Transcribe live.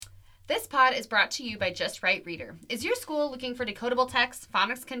This pod is brought to you by Just Right Reader. Is your school looking for decodable text,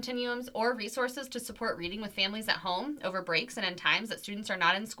 phonics continuums, or resources to support reading with families at home over breaks and in times that students are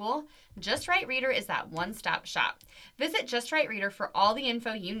not in school? Just Right Reader is that one-stop shop. Visit Just Right Reader for all the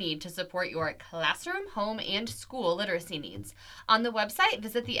info you need to support your classroom, home, and school literacy needs. On the website,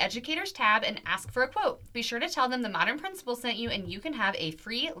 visit the Educators tab and ask for a quote. Be sure to tell them the Modern Principal sent you and you can have a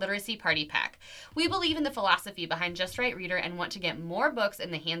free literacy party pack. We believe in the philosophy behind Just Right Reader and want to get more books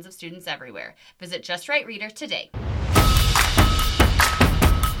in the hands of students everywhere. Visit Just Right Reader today.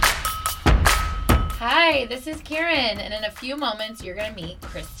 Hi, this is Karen, and in a few moments you're going to meet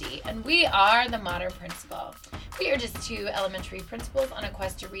Christy, and we are the Modern Principal. We are just two elementary principals on a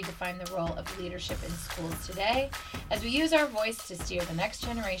quest to redefine the role of leadership in schools today as we use our voice to steer the next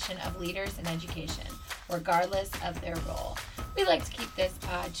generation of leaders in education, regardless of their role. We like to keep this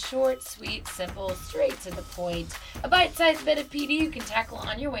pod short, sweet, simple, straight to the point, a bite-sized bit of PD you can tackle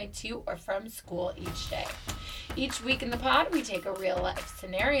on your way to or from school each day. Each week in the pod, we take a real-life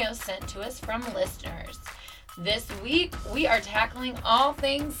scenario sent to us from listeners. This week, we are tackling all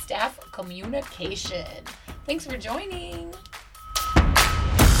things staff communication. Thanks for joining. Hey,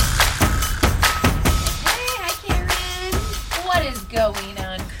 hi Karen. What is going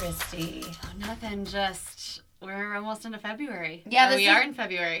on, Christy? Oh, nothing, just we're almost into February. Yeah, we are in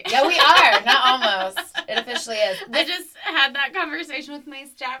February. Yeah, we are. Not almost. It officially is. I just had that conversation with my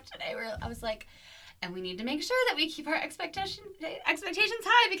staff today where I was like, and we need to make sure that we keep our expectations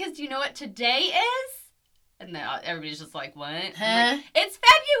high because do you know what today is? And now everybody's just like, what? Huh? Like, it's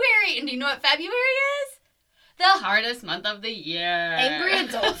February! And do you know what February is? The hardest month of the year. Angry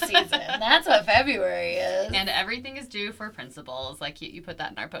adult season. That's what February is. And everything is due for principals. Like, you put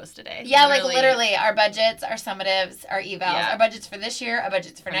that in our post today. Yeah, literally. Our budgets, our summatives, our evals. Yeah. Our budgets for this year, our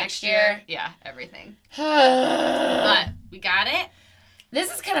budgets for next year. Yeah, everything. But But we got it. this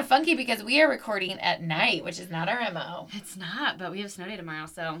is kind of funky because we are recording at night, which is not our MO. It's not, but we have snow day tomorrow,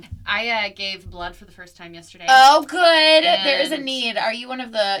 so. I gave blood for the first time yesterday. Oh, good. And there is a need. Are you one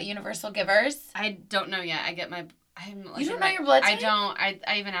of the universal givers? I don't know yet. I get my... You don't know your blood type? I don't.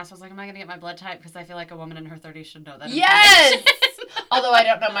 I even asked, I was like, am I going to get my blood type? Because I feel like a woman in her 30s should know that. Yes! Although I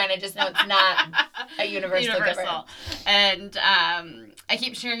don't know mine. I just know it's not a universal giver. And I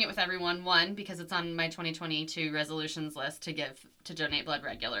keep sharing it with everyone. One, because it's on my 2022 resolutions list to donate blood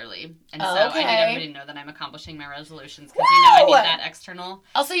regularly. And so I need everybody to know that I'm accomplishing my resolutions because I need that external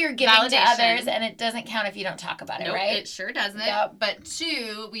Also, you're giving validation to others, and it doesn't count if you don't talk about it, right? It sure doesn't. Yep. But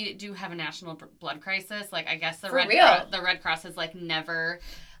two, we do have a national blood crisis. Like, I guess the Red Cross has, like, never,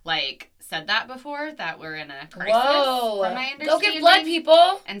 like, said that before, that we're in a crisis. Whoa. From my understanding. Go give blood,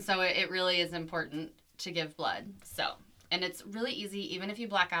 people. And so it really is important to give blood. So, and it's really easy, even if you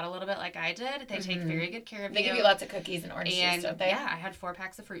black out a little bit like I did. They take very good care of you. They give you lots of cookies and orange juice, don't they? Yeah, I had 4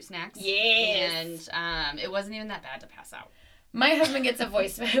 packs of fruit snacks. Yes. And it wasn't even that bad to pass out. My husband gets a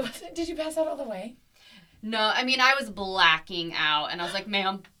voicemail. Did you pass out all the way? No, I mean, I was blacking out, and I was like,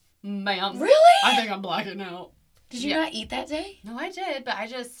 ma'am. Really? I think I'm blacking out. Did you not eat that day? No, I did, but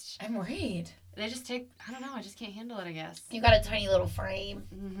I'm worried. They just take, I don't know, I just can't handle it, I guess. You got a tiny little frame.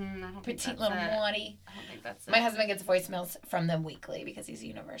 Mm-hmm, I don't think Petite that's little it. body. I don't think that's it. My husband gets voicemails from them weekly because he's a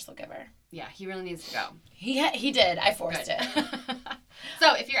universal giver. Yeah, he really needs to go. He did. I forced it.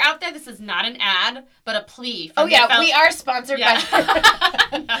 So, if you're out there, this is not an ad, but a plea. We are sponsored by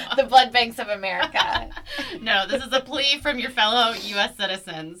the Blood Banks of America. No, this is a plea from your fellow U.S.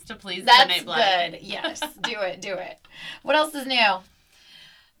 citizens to please donate blood. That's good. Yes, do it. What else is new?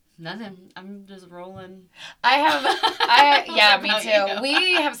 Nothing. I'm just rolling. Yeah, me too.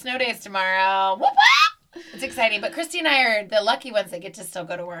 We have snow days tomorrow. Whoop, whoop. It's exciting, but Christy and I are the lucky ones that get to still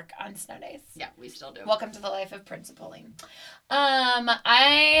go to work on snow days. Yeah, we still do. Welcome to the life of principaling.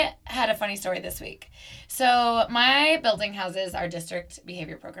 I had a funny story this week. So my building houses our district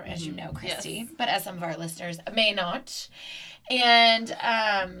behavior program, as you know, Christy, yes. but as some of our listeners may not. And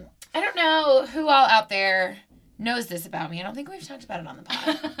I don't know who all out there knows this about me. I don't think we've talked about it on the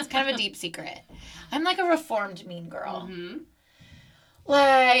pod. It's kind of a deep secret. I'm like a reformed mean girl. Mm-hmm.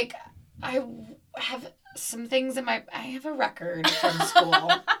 Like, I have some things I have a record from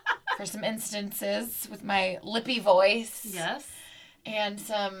school for some instances with my lippy voice. Yes. And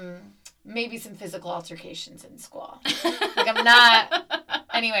maybe some physical altercations in school. Like, I'm not,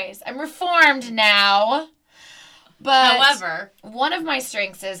 anyways, I'm reformed now. But however, one of my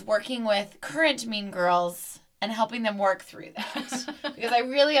strengths is working with current mean girls and helping them work through that. Because I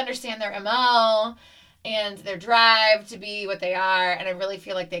really understand their MO and their drive to be what they are, and I really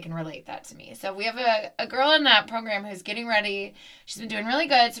feel like they can relate that to me. So we have a girl in that program who's getting ready. She's been doing really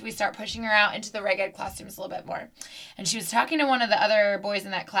good, so we start pushing her out into the reg ed classrooms a little bit more. And she was talking to one of the other boys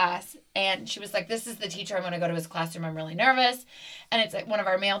in that class, and she was like, this is the teacher. I'm going to go to his classroom. I'm really nervous. And it's like one of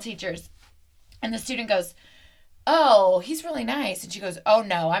our male teachers. And the student goes, oh, he's really nice. And she goes, oh,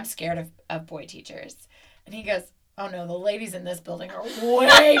 no, I'm scared of boy teachers. And he goes, oh, no, the ladies in this building are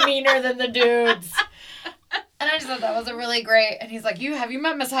way meaner than the dudes. And I just thought that was a really great. And he's like, have you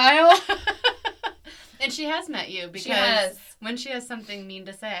met Miss Heil? And she has met you because when she has something mean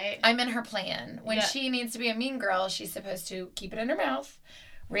to say. I'm in her plan. When she needs to be a mean girl, she's supposed to keep it in her mouth,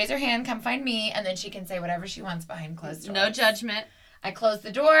 raise her hand, come find me, and then she can say whatever she wants behind closed doors. No judgment. I close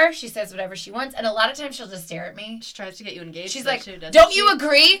the door. She says whatever she wants. And a lot of times she'll just stare at me. She tries to get you engaged. She's like, too, don't you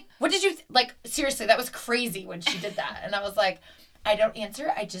agree? What did you... Like, seriously, that was crazy when she did that. And I was like, I don't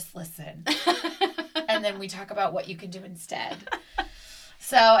answer. I just listen. And then we talk about what you can do instead.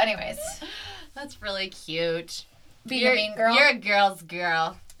 So, anyways. That's really cute. Being a mean girl. You're a girl's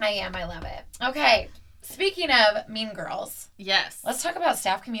girl. I am. I love it. Okay. Speaking of mean girls. Yes. Let's talk about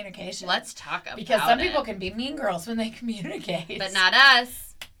staff communication. Let's talk about it. Because some people can be mean girls when they communicate. But not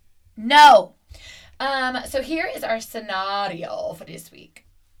us. No. So here is our scenario for this week.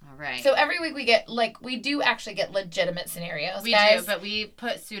 All right. So every week we do actually get legitimate scenarios, we guys. do, but we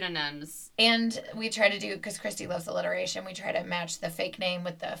put pseudonyms. And we try to do, because Christy loves alliteration, we try to match the fake name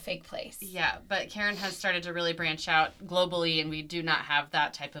with the fake place. Yeah, but Karen has started to really branch out globally, and we do not have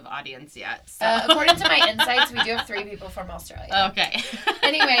that type of audience yet. So. According to my insights, we do have 3 people from Australia. Okay.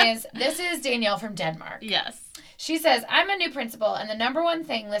 Anyways, this is Danielle from Denmark. Yes. She says, I'm a new principal, and the number one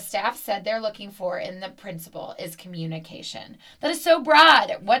thing the staff said they're looking for in the principal is communication. That is so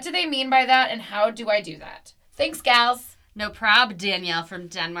broad. What do they mean by that, and how do I do that? Thanks, gals. No prob, Danielle from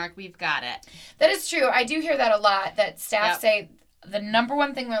Denmark. We've got it. That is true. I do hear that a lot, that staff say the number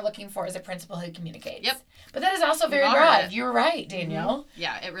one thing they're looking for is a principal who communicates. Yep. But that is also very broad. You're right, Danielle. Mm-hmm.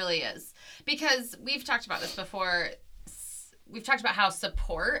 Yeah, it really is. Because we've talked about this before. We've talked about how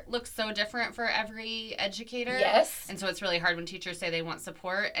support looks so different for every educator. Yes. And so it's really hard when teachers say they want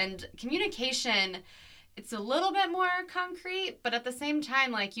support. And communication, it's a little bit more concrete, but at the same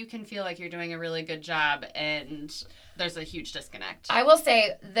time, like, you can feel like you're doing a really good job, and there's a huge disconnect. I will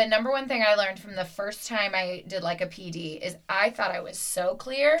say the number one thing I learned from the first time I did like a PD is I thought I was so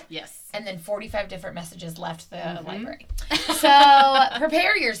clear. Yes. And then 45 different messages left the library. So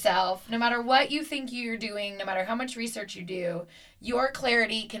prepare yourself. No matter what you think you're doing, no matter how much research you do, your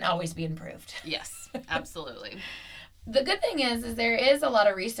clarity can always be improved. Yes, absolutely. The good thing is there is a lot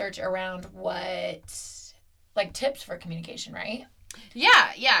of research around like tips for communication, right?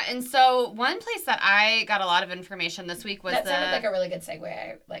 Yeah. And so one place that I got a lot of information this week was that sounded like a really good segue.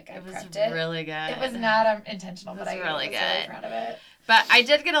 I prepped it. Really good. It was not intentional, but I was really proud of it. But I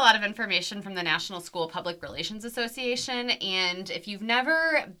did get a lot of information from the National School Public Relations Association, and if you've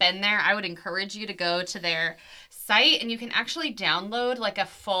never been there, I would encourage you to go to their site, and you can actually download like a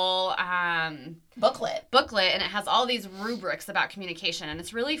full booklet, and it has all these rubrics about communication, and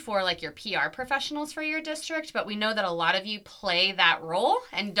it's really for like your PR professionals for your district. But we know that a lot of you play that role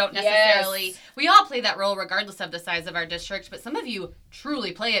and don't necessarily. We all play that role regardless of the size of our district, but some of you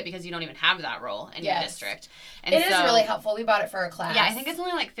truly play it because you don't even have that role in your district. And it is really helpful. We bought it for a class. Yeah, I think it's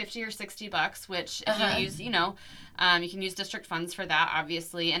only like $50 or $60, which if you use, you can use district funds for that,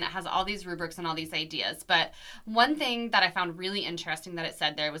 obviously, and it has all these rubrics and all these ideas. But one thing that I found really interesting that it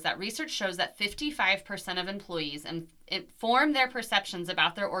said there was that research shows that 55% of employees inform their perceptions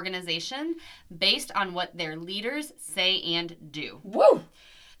about their organization based on what their leaders say and do. Woo!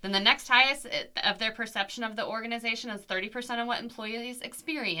 Then the next highest of their perception of the organization is 30% on what employees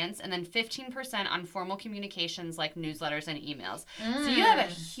experience, and then 15% on formal communications like newsletters and emails. So you have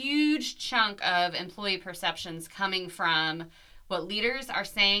a huge chunk of employee perceptions coming from what leaders are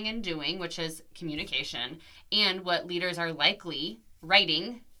saying and doing, which is communication, and what leaders are likely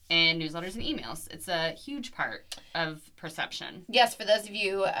writing in newsletters and emails. It's a huge part of perception. Yes, for those of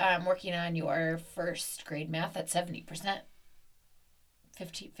you working on your first grade math, that's 70%.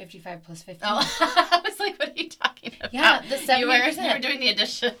 55 plus 15. Oh, I was like, what are you talking about? Yeah, the 70%. You were doing the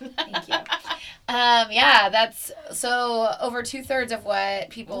addition. Thank you. Yeah, that's so over 2/3 of what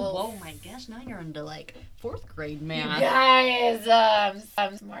people. Oh my gosh! Now you're into like 4th grade math. You guys,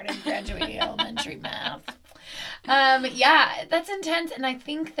 I'm smart in graduating elementary math. Yeah, that's intense, and I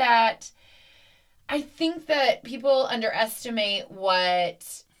think that people underestimate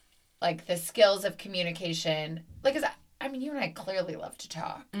what, like, the skills of communication. Like, I mean, you and I clearly love to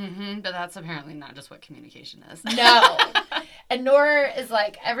talk. But that's apparently not just what communication is. No. And nor is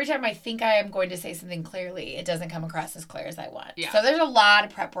like, every time I think I am going to say something clearly, it doesn't come across as clear as I want. Yeah. So there's a lot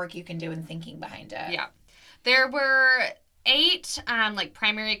of prep work you can do and thinking behind it. Yeah. There were 8 like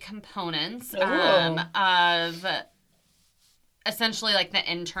primary components of essentially like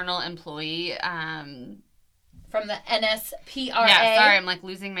the internal employee from the NSPRA. Yeah, sorry, I'm like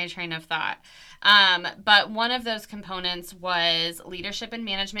losing my train of thought. But one of those components was leadership and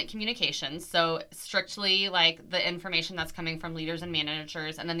management communications. So strictly like the information that's coming from leaders and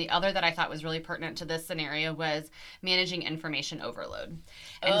managers. And then the other that I thought was really pertinent to this scenario was managing information overload.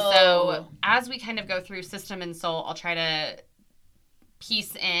 And so as we kind of go through system and soul, I'll try to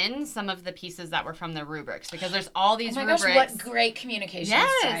piece in some of the pieces that were from the rubrics, because there's all these rubrics. Gosh, what great communication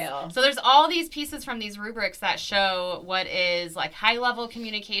style. So there's all these pieces from these rubrics that show what is like high level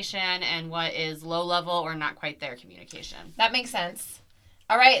communication and what is low level or not quite there communication. That makes sense.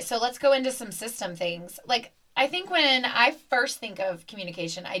 All right, so let's go into some system things. Like, I think when I first think of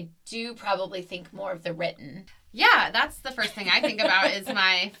communication, I do probably think more of the written. Yeah, that's the first thing I think about is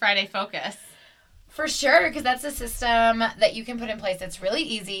my Friday focus. For sure, because that's a system that you can put in place that's really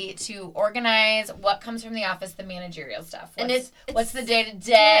easy to organize what comes from the office, the managerial stuff. What's the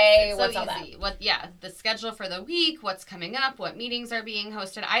day-to-day, what's all that. The schedule for the week, what's coming up, what meetings are being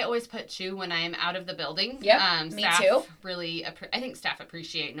hosted. I always put 2 when I'm out of the building. Yep, me too. I think staff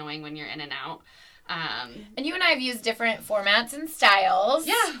appreciate knowing when you're in and out. And you and I have used different formats and styles.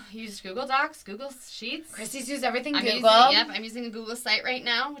 Yeah, used Google Docs, Google Sheets. Christy's used everything Google. I'm using a Google site right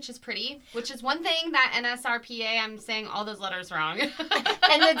now, which is pretty. Which is one thing that NSRPA, I'm saying all those letters wrong. But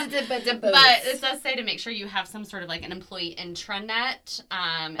it does say to make sure you have some sort of like an employee intranet,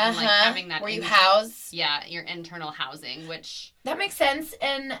 and like having that where you house. Yeah, your internal housing, which that makes sense.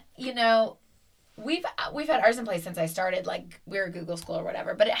 And you know, We've had ours in place since I started, like we're a Google school or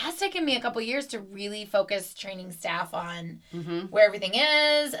whatever, but it has taken me a couple years to really focus training staff on where everything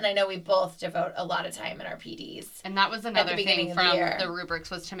is, and I know we both devote a lot of time in our PDs. And that was another thing from the rubrics,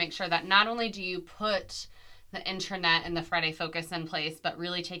 was to make sure that not only do you put the intranet and the Friday focus in place, but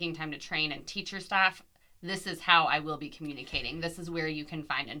really taking time to train and teach your staff. This is how I will be communicating. This is where you can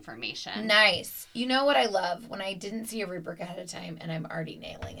find information. Nice. You know what I love? When I didn't see a rubric ahead of time and I'm already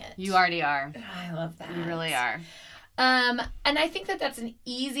nailing it. You already are. I love that. You really are. And I think that that's an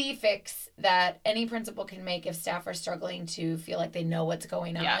easy fix that any principal can make if staff are struggling to feel like they know what's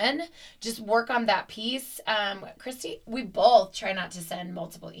going on. Just work on that piece. Christy, we both try not to send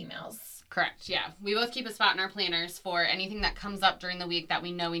multiple emails. Correct, yeah. We both keep a spot in our planners for anything that comes up during the week that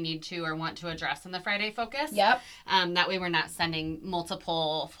we know we need to or want to address in the Friday focus. Yep. That way we're not sending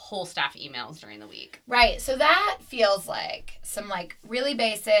multiple whole staff emails during the week. Right. So that feels like some like really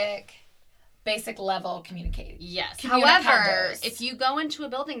basic level communicating. Yes. However, if you go into a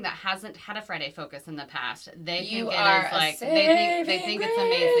building that hasn't had a Friday focus in the past, they think it is like they think it's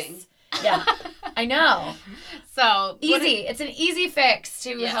amazing. Yeah, I know. So easy. It's an easy fix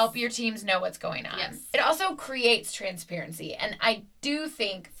to help your teams know what's going on. Yes. It also creates transparency. And I do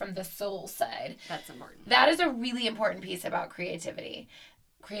think from the soul side, that's important. That is a really important piece about creativity.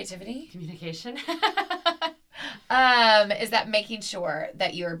 Communication. Is that making sure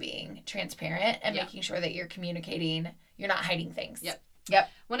that you're being transparent and making sure that you're communicating, you're not hiding things. Yep.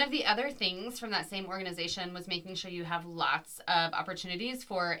 One of the other things from that same organization was making sure you have lots of opportunities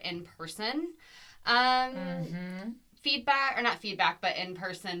for in-person feedback, or not feedback, but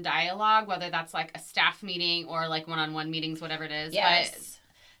in-person dialogue, whether that's like a staff meeting or like one-on-one meetings, whatever it is. Yes. But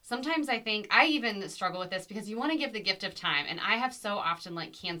sometimes I think I even struggle with this because you want to give the gift of time, and I have so often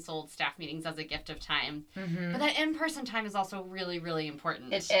like canceled staff meetings as a gift of time. But that in-person time is also really, really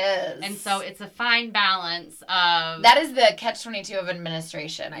important. It is. And so it's a fine balance of... That is the catch-22 of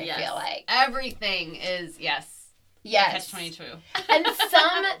administration, I feel like. Everything is, yes. Catch-22. And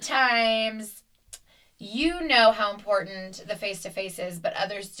sometimes you know how important the face-to-face is, but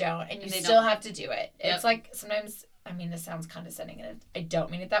others don't, and you still have to do it. It's like sometimes... I mean, this sounds condescending, and I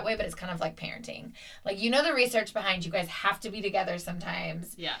don't mean it that way, but it's kind of like parenting. Like, you know the research behind you guys have to be together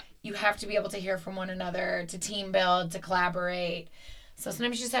sometimes. Yeah. You have to be able to hear from one another, to team build, to collaborate. So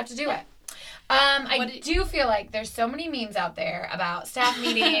sometimes you just have to do it. I do feel like there's so many memes out there about staff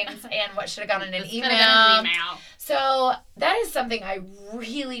meetings and what should have gone in an email. So that is something I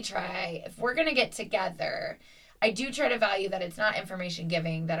really try. If we're going to get together, I do try to value that it's not information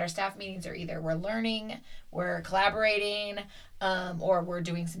giving, that our staff meetings are either we're learning, we're collaborating, or we're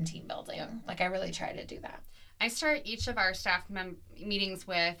doing some team building. Yeah. Like, I really try to do that. I start each of our staff meetings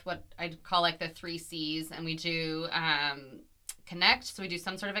with what I call like the 3 C's, and we do connect. So we do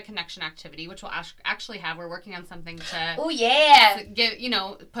some sort of a connection activity, which we'll actually have. We're working on something to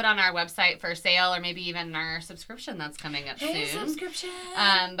get, put on our website for sale, or maybe even our subscription that's coming up soon. Subscription.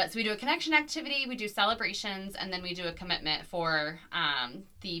 But so we do a connection activity, we do celebrations, and then we do a commitment for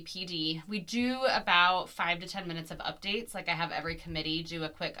the PD. We do about 5 to 10 minutes of updates. Like I have every committee do a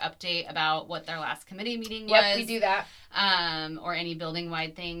quick update about what their last committee meeting was. Yep, we do that. Or any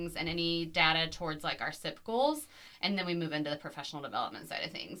building-wide things and any data towards like our SIP goals. And then we move into the professional development side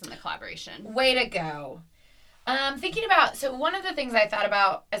of things and the collaboration. Way to go. Thinking about, so one of the things I thought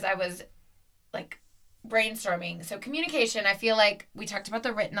about as I was like brainstorming, so communication, I feel like we talked about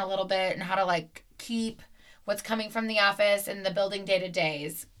the written a little bit and how to like keep what's coming from the office and the building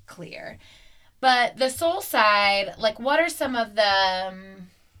day-to-days clear. But the soul side, like what are some of the,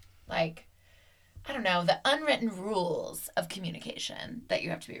 like, I don't know, the unwritten rules of communication that you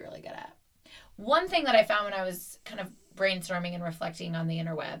have to be really good at? One thing that I found when I was kind of brainstorming and reflecting on the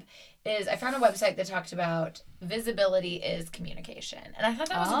interweb is I found a website that talked about visibility is communication. And I thought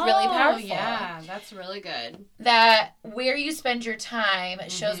that was really powerful. Yeah, that's really good. That where you spend your time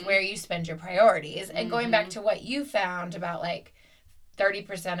shows where you spend your priorities. And going back to what you found about like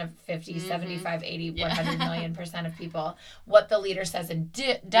 30% of 50, 75, 80, 100 million % of people, what the leader says and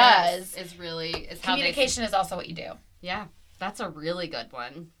does is communication is also what you do. Yeah, that's a really good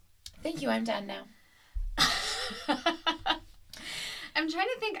one. Thank you. I'm done now. I'm trying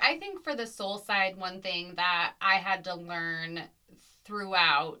to think. I think for the soul side, one thing that I had to learn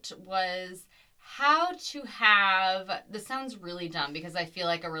throughout was how to have, this sounds really dumb because I feel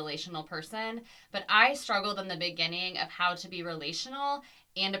like a relational person, but I struggled in the beginning of how to be relational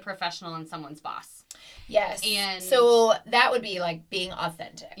and a professional and someone's boss. Yes. And so that would be like being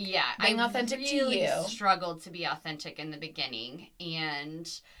authentic. Yeah. Being authentic really to you. Struggled to be authentic in the beginning. And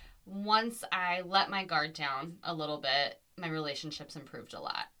once I let my guard down a little bit, my relationships improved a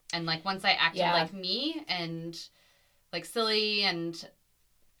lot. And like once I acted like me and like silly, and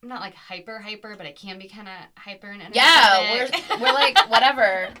I'm not like hyper, but I can be kind of hyper and energetic. Yeah, we're like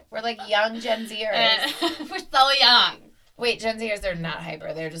whatever. We're like young Gen Zers. We're so young. Wait, Gen Zers, they're not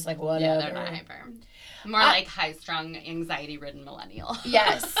hyper. They're just like whatever. Yeah, they're not hyper. More like high-strung, anxiety-ridden millennial.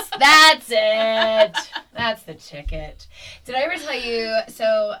 Yes, that's it. That's the ticket. Did I ever tell you,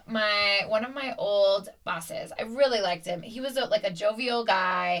 so one of my old bosses, I really liked him. He was like a jovial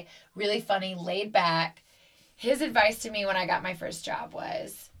guy, really funny, laid back. His advice to me when I got my first job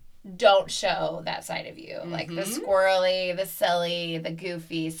was, don't show that side of you. Like the squirrely, the silly, the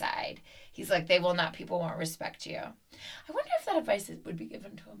goofy side. He's like, people won't respect you. I wonder if that advice would be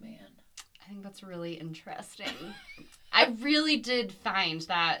given to a man. I think that's really interesting. I really did find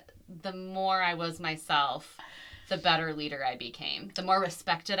that the more I was myself, the better leader I became. The more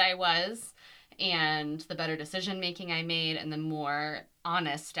respected I was, and the better decision-making I made, and the more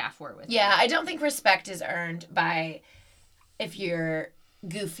honest staff were with me. Yeah, I don't think respect is earned by if you're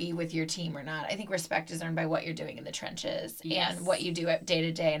goofy with your team or not. I think respect is earned by what you're doing in the trenches and what you do day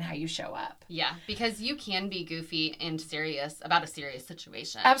to day and how you show up. Yeah, because you can be goofy and serious about a serious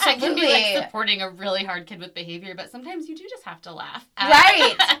situation. Absolutely. I can be like supporting a really hard kid with behavior, but sometimes you do just have to laugh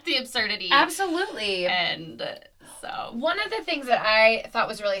at the absurdity. Absolutely. And so one of the things that I thought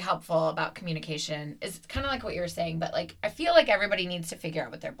was really helpful about communication is kind of like what you were saying, but like I feel like everybody needs to figure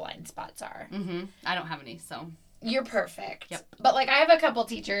out what their blind spots are. I don't have any, so you're perfect. Yep. But, like, I have a couple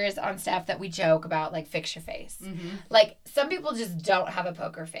teachers on staff that we joke about, like, fix your face. Like, some people just don't have a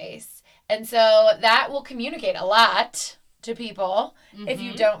poker face. And so that will communicate a lot to people if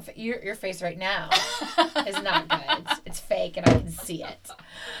you don't. Your face right now is not good. It's fake, and I can see it.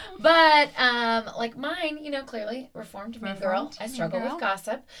 But, like, mine, clearly, reformed girl. I struggle with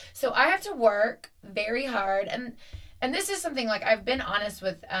gossip. So I have to work very hard. And this is something, like, I've been honest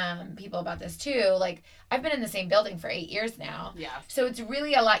with people about this, too. Like, I've been in the same building for 8 years now. Yeah. So it's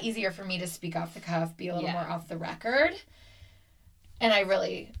really a lot easier for me to speak off the cuff, be a little more off the record. And I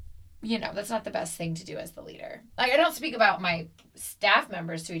really, that's not the best thing to do as the leader. Like, I don't speak about my staff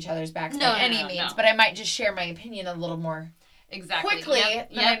members to each other's backs by any means, but I might just share my opinion a little more quickly than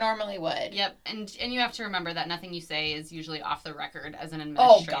I normally would. Yep. And you have to remember that nothing you say is usually off the record as an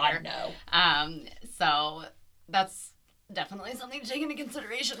administrator. Oh, God, no. So that's definitely something to take into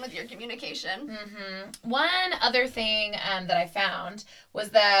consideration with your communication. One other thing that I found was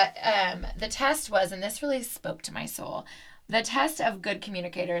that the test was, and this really spoke to my soul, the test of good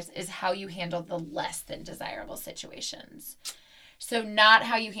communicators is how you handle the less than desirable situations. So not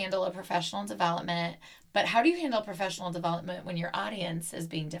how you handle a professional development, But how do you handle professional development when your audience is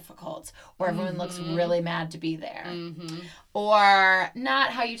being difficult or everyone looks really mad to be there? Or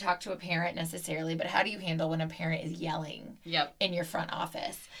not how you talk to a parent necessarily, but how do you handle when a parent is yelling in your front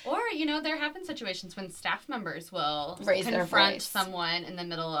office? Or, there have been situations when staff members will raise their confront voice. Someone in the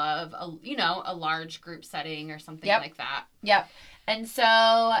middle of, a large group setting or something like that. Yep. And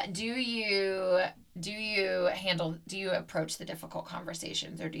so do you approach the difficult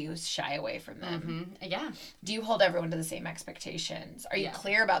conversations or do you shy away from them? Yeah. Do you hold everyone to the same expectations? Are you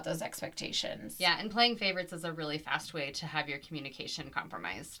clear about those expectations? Yeah, and playing favorites is a really fast way to have your communication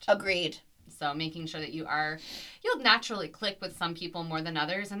compromised. Agreed. So making sure that you'll naturally click with some people more than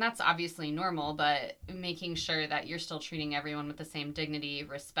others, and that's obviously normal, but making sure that you're still treating everyone with the same dignity,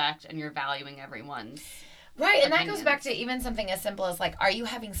 respect, and you're valuing everyone's right, and that goes back to even something as simple as, like, are you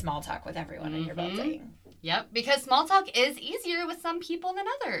having small talk with everyone in your building? Yep, because small talk is easier with some people than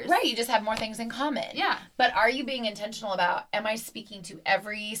others. Right, you just have more things in common. Yeah. But are you being intentional about, am I speaking to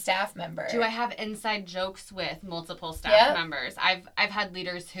every staff member? Do I have inside jokes with multiple staff members? I've had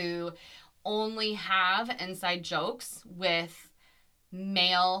leaders who only have inside jokes with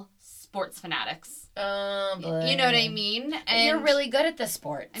male sports fanatics. Oh, boy. You know what I mean? And you're really good at the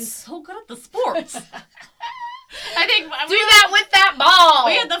sports. I'm so good at the sports. I think do that with that ball.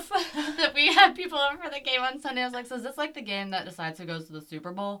 We had people over for the game on Sunday. I was like, so is this like the game that decides who goes to the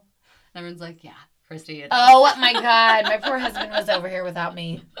Super Bowl? And everyone's like, yeah, Christy. It is. Oh my God, my poor husband was over here without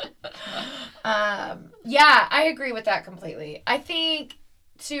me. Yeah, I agree with that completely. I think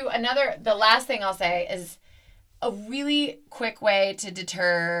the last thing I'll say is a really quick way to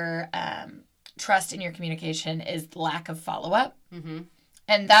deter trust in your communication is lack of follow-up.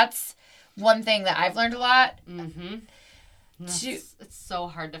 And that's one thing that I've learned a lot. It's so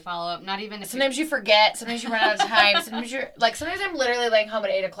hard to follow up. Not even if sometimes you forget. Sometimes you run out of time. Sometimes I'm literally laying home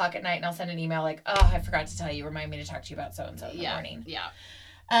at 8:00 at night and I'll send an email like, oh, I forgot to tell you. Remind me to talk to you about so-and-so in the morning. Yeah.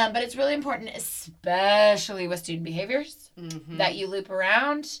 But it's really important, especially with student behaviors, that you loop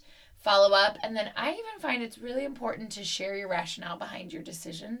around, follow up, and then I even find it's really important to share your rationale behind your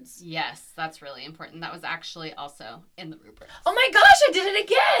decisions. Yes, that's really important. That was actually also in the rubric. Oh my gosh, I did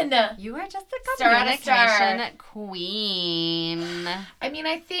it again! You are just a communication queen. I mean,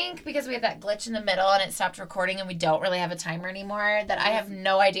 I think because we had that glitch in the middle and it stopped recording and we don't really have a timer anymore, that I have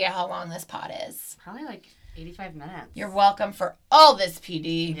no idea how long this pod is. Probably like 85 minutes. You're welcome for all this,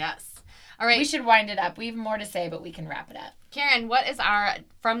 PD. Yes. All right. We should wind it up. We have more to say, but we can wrap it up. Karen, what is our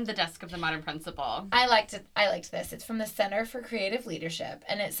from the desk of the Modern Principal? I liked this. It's from the Center for Creative Leadership,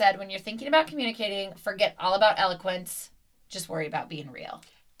 and it said, when you're thinking about communicating, forget all about eloquence. Just worry about being real.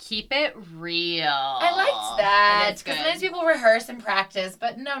 Keep it real. I liked that. Because sometimes people rehearse and practice,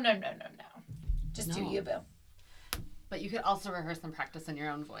 but no. Just do you, boo. But you could also rehearse and practice in your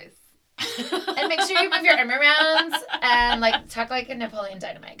own voice. And make sure you move your arm around and talk like a Napoleon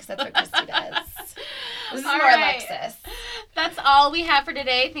Dynamite, because that's what Christy does. This is all more right. Alexis. That's all we have for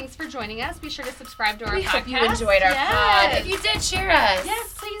today. Thanks for joining us. Be sure to subscribe to our podcast. We hope you enjoyed our pod. If you did, share us.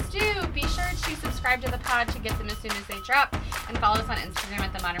 Yes, please do. Be sure to subscribe to the pod to get them as soon as they drop. And follow us on Instagram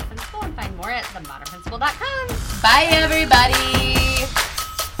at The Modern Principal and find more at themodernprincipal.com. Bye, everybody.